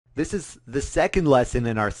This is the second lesson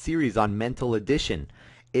in our series on mental addition.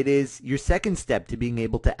 It is your second step to being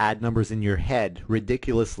able to add numbers in your head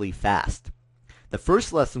ridiculously fast. The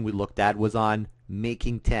first lesson we looked at was on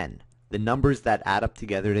making 10, the numbers that add up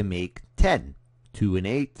together to make 10. 2 and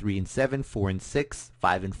 8, 3 and 7, 4 and 6,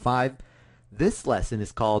 5 and 5. This lesson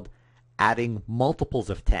is called adding multiples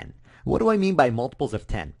of 10. What do I mean by multiples of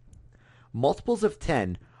 10? Multiples of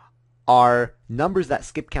 10 are numbers that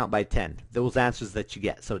skip count by 10, those answers that you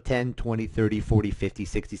get. So 10, 20, 30, 40, 50,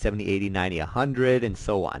 60, 70, 80, 90, 100, and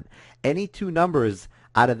so on. Any two numbers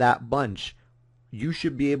out of that bunch, you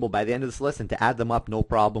should be able, by the end of this lesson, to add them up no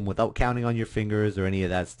problem without counting on your fingers or any of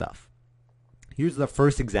that stuff. Here's the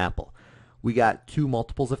first example. We got two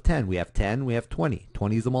multiples of 10. We have 10, we have 20.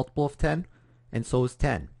 20 is a multiple of 10, and so is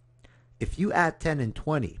 10. If you add 10 and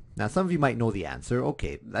 20, now some of you might know the answer.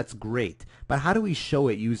 Okay, that's great. But how do we show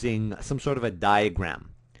it using some sort of a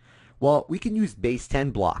diagram? Well, we can use base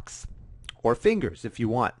 10 blocks or fingers if you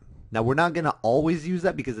want. Now, we're not going to always use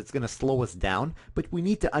that because it's going to slow us down, but we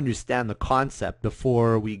need to understand the concept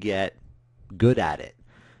before we get good at it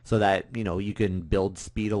so that, you can build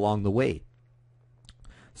speed along the way.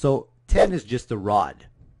 So 10 is just a rod.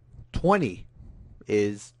 20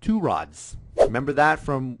 is two rods. Remember that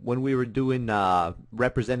from when we were doing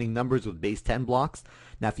representing numbers with base 10 blocks?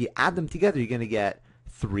 Now, if you add them together, you're going to get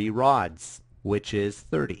 3 rods, which is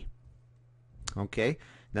 30. Okay?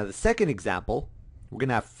 Now, the second example, we're going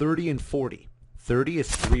to have 30 and 40. 30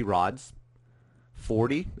 is 3 rods.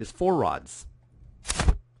 40 is 4 rods.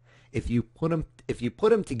 If you put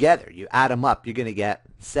them together, you add them up, you're going to get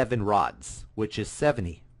 7 rods, which is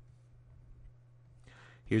 70.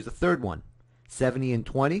 Here's the third one. 70 and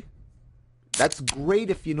 20. That's great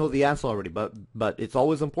if you know the answer already, but it's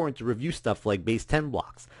always important to review stuff like base 10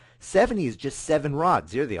 blocks. 70 is just 7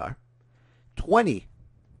 rods. Here they are. 20,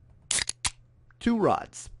 2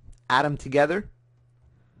 rods. Add them together,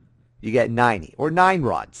 you get 90, or 9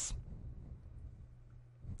 rods.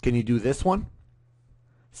 Can you do this one?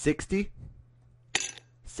 60,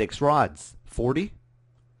 6 rods. 40,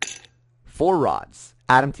 4 rods.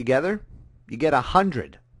 Add them together, you get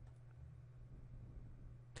 100.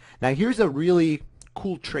 Now here's a really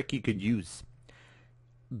cool trick you could use.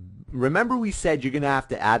 Remember we said you're going to have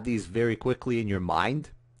to add these very quickly in your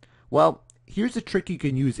mind? Well, here's a trick you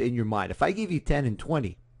can use in your mind. If I give you 10 and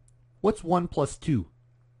 20, what's 1 plus 2?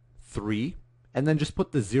 3. And then just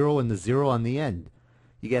put the 0 and the 0 on the end.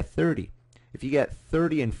 You get 30. If you get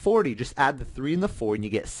 30 and 40, just add the 3 and the 4 and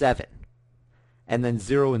you get 7. And then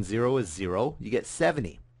 0 and 0 is 0. You get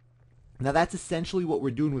 70. Now that's essentially what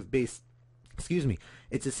we're doing with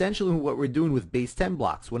it's essentially what we're doing with base 10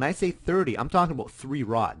 blocks. When I say 30, I'm talking about 3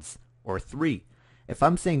 rods, or 3. If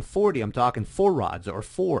I'm saying 40, I'm talking 4 rods, or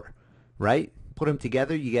 4, right? Put them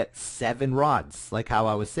together, you get 7 rods, like how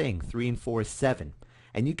I was saying. 3 and 4 is 7.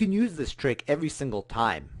 And you can use this trick every single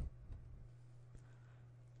time.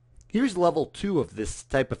 Here's level 2 of this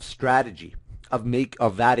type of strategy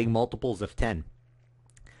of adding multiples of 10.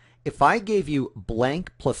 If I gave you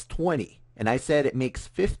blank plus 20, and I said it makes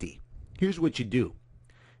 50, here's what you do.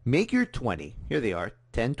 Make your 20. Here they are,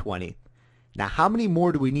 10, 20. Now, how many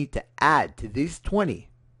more do we need to add to these 20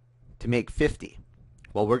 to make 50?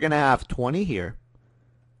 Well, we're going to have 20 here,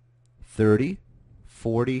 30,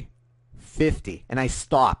 40, 50. And I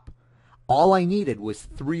stop. All I needed was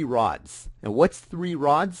 3 rods. And what's 3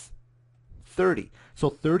 rods? 30. So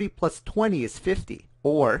 30 plus 20 is 50.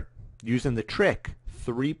 Or, using the trick,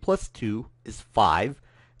 3 plus 2 is 5.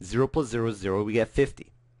 0 plus 0 is 0. We get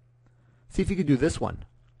 50. See if you can do this one.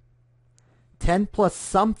 10 plus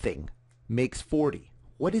something makes 40.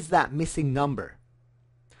 What is that missing number?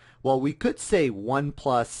 Well, we could say 1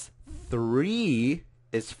 plus 3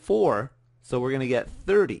 is 4, so we're going to get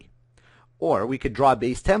 30. Or we could draw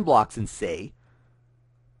base 10 blocks and say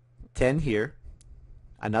 10 here,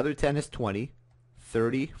 another 10 is 20,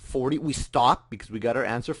 30, 40. We stop because we got our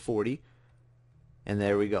answer 40. And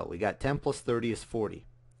there we go. We got 10 plus 30 is 40.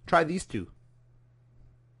 Try these two.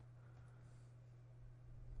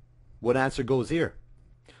 What answer goes here?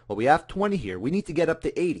 Well, we have 20 here. We need to get up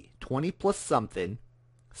to 80. 20 plus something.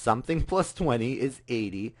 Something plus 20 is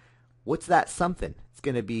 80. What's that something? It's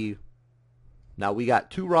going to be... Now, we got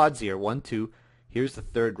 2 rods here. 1, 2. Here's the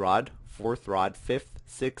 3rd rod, 4th rod, 5th,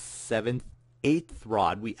 6th, 7th, 8th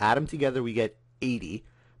rod. We add them together, we get 80.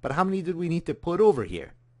 But how many did we need to put over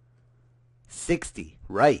here? 60.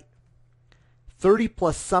 Right. 30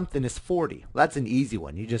 plus something is 40. Well, that's an easy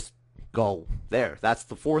one. You just go there. That's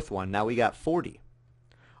the 4th one. Now we got 40.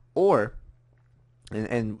 Or,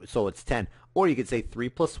 and so it's 10. Or you could say 3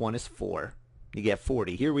 plus 1 is 4. You get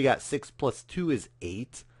 40. Here we got 6 plus 2 is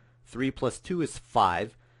 8. 3 plus 2 is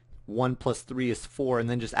 5. 1 plus 3 is 4, and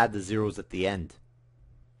then just add the zeros at the end.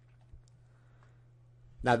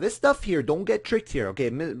 Now this stuff here, don't get tricked here, okay?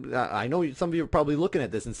 I know some of you are probably looking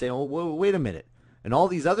at this and saying, oh, wait a minute. In all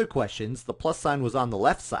these other questions, the plus sign was on the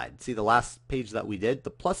left side. See the last page that we did?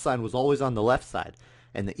 The plus sign was always on the left side,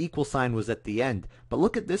 and the equal sign was at the end. But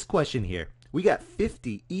look at this question here. We got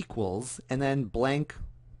 50 equals, and then blank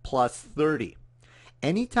plus 30.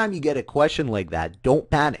 Anytime you get a question like that,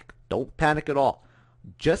 don't panic. Don't panic at all.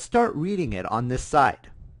 Just start reading it on this side.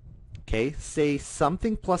 Okay, say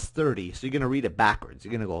something plus 30, so you're going to read it backwards.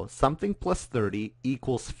 You're going to go something plus 30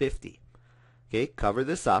 equals 50. Okay, cover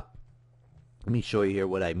this up. Let me show you here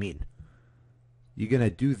what I mean. You're going to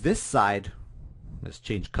do this side. Let's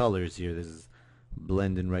change colors here. This is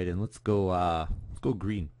blending right in. Let's go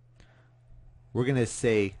green. We're going to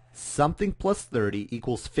say something plus 30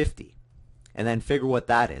 equals 50. And then figure what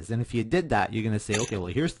that is. And if you did that, you're going to say, okay, well,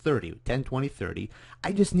 here's 30, 10, 20, 30.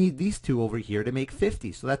 I just need these two over here to make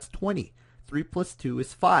 50. So that's 20. 3 plus 2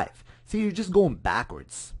 is 5. See, you're just going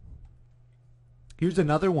backwards. Here's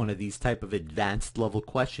another one of these type of advanced level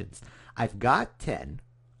questions. I've got 10.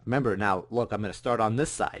 Remember, now, look, I'm going to start on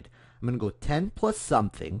this side. I'm going to go 10 plus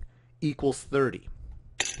something equals 30.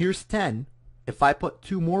 Here's 10. If I put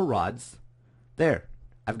 2 more rods, there,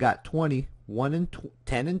 I've got 20. 1 and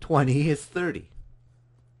 10 and 20 is 30.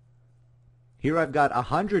 Here I've got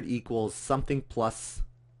 100 equals something plus,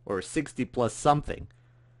 or 60 plus something.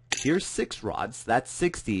 Here's 6 rods, that's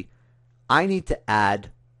 60. I need to add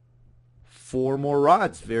 4 more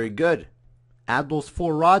rods. Very good. Add those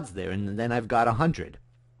 4 rods there, and then I've got 100.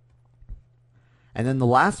 And then the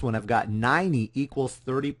last one, I've got 90 equals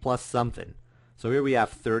 30 plus something. So here we have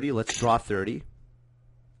 30. Let's draw 30.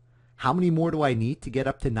 How many more do I need to get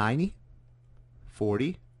up to 90?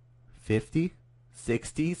 40, 50,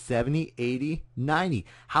 60, 70, 80, 90.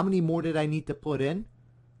 How many more did I need to put in?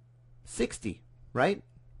 60, right?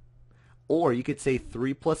 Or you could say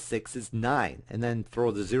 3 plus 6 is 9, and then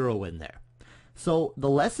throw the 0 in there. So the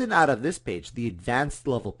lesson out of this page, the advanced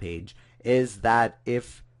level page, is that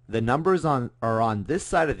if the numbers are on this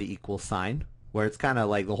side of the equal sign, where it's kind of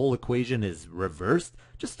like the whole equation is reversed,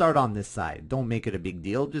 just start on this side. Don't make it a big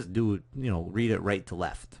deal. Just do it, read it right to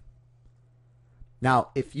left. Now,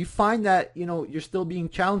 if you find that, you're still being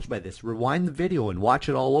challenged by this, rewind the video and watch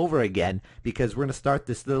it all over again, because we're going to start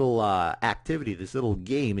this little activity, this little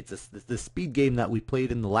game. It's the speed game that we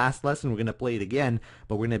played in the last lesson. We're going to play it again,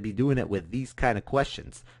 but we're going to be doing it with these kind of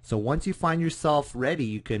questions. So once you find yourself ready,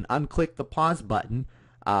 you can unclick the pause button,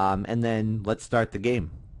 and then let's start the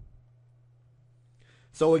game.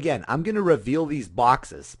 So again, I'm going to reveal these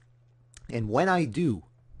boxes, and when I do,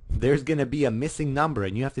 there's going to be a missing number,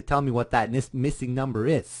 and you have to tell me what that missing number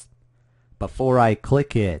is before I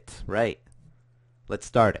click it. Right. Let's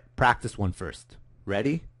start it. Practice one first.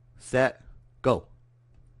 Ready, set, go.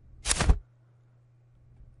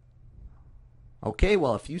 Okay,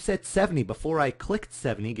 well, if you said 70 before I clicked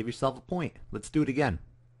 70, give yourself a point. Let's do it again.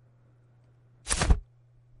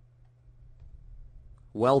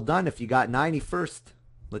 Well done if you got 90 first.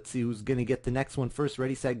 Let's see who's going to get the next one first.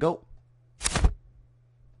 Ready, set, go.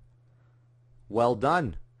 Well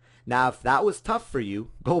done. Now, if that was tough for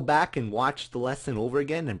you, go back and watch the lesson over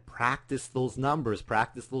again and practice those numbers,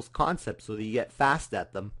 practice those concepts so that you get fast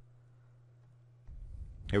at them.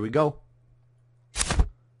 Here we go.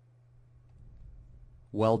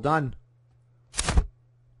 Well done.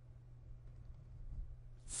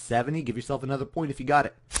 70, give yourself another point if you got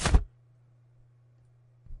it.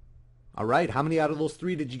 All right, how many out of those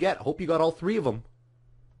 3 did you get? I hope you got all 3 of them.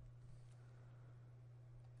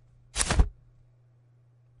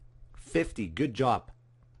 50, good job.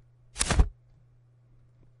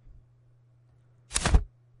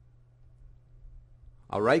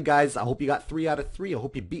 All right, guys, I hope you got 3 out of 3. I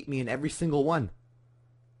hope you beat me in every single one.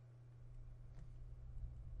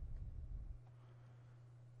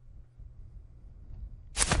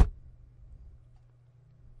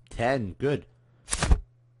 $10, good.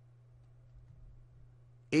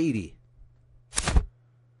 80.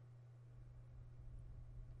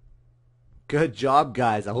 Good job,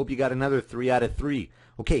 guys. I hope you got another 3 out of 3.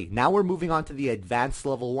 Okay, now we're moving on to the advanced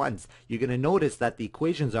level ones. You're going to notice that the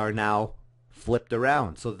equations are now flipped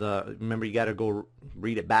around. So remember, you got to go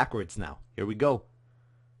read it backwards now. Here we go.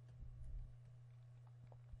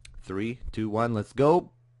 3, 2, 1, let's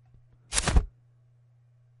go.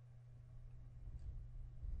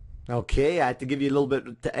 Okay, I had to give you a little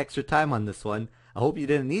bit extra time on this one. I hope you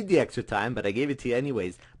didn't need the extra time, but I gave it to you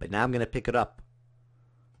anyways. But now I'm going to pick it up.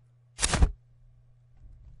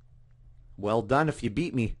 Well done if you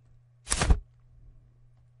beat me.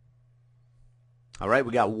 All right,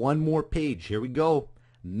 we got one more page. Here we go.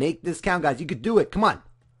 Make this count, guys. You could do it. Come on.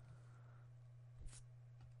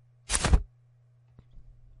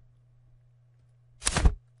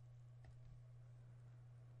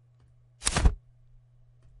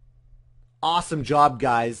 Awesome job,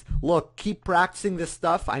 guys. Look, keep practicing this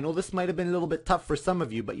stuff. I know this might have been a little bit tough for some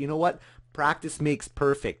of you, but you know what? Practice makes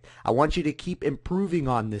perfect. I want you to keep improving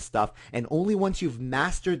on this stuff, and only once you've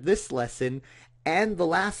mastered this lesson and the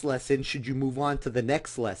last lesson should you move on to the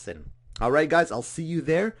next lesson. All right, guys, I'll see you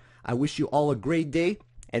there. I wish you all a great day,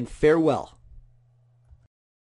 and farewell.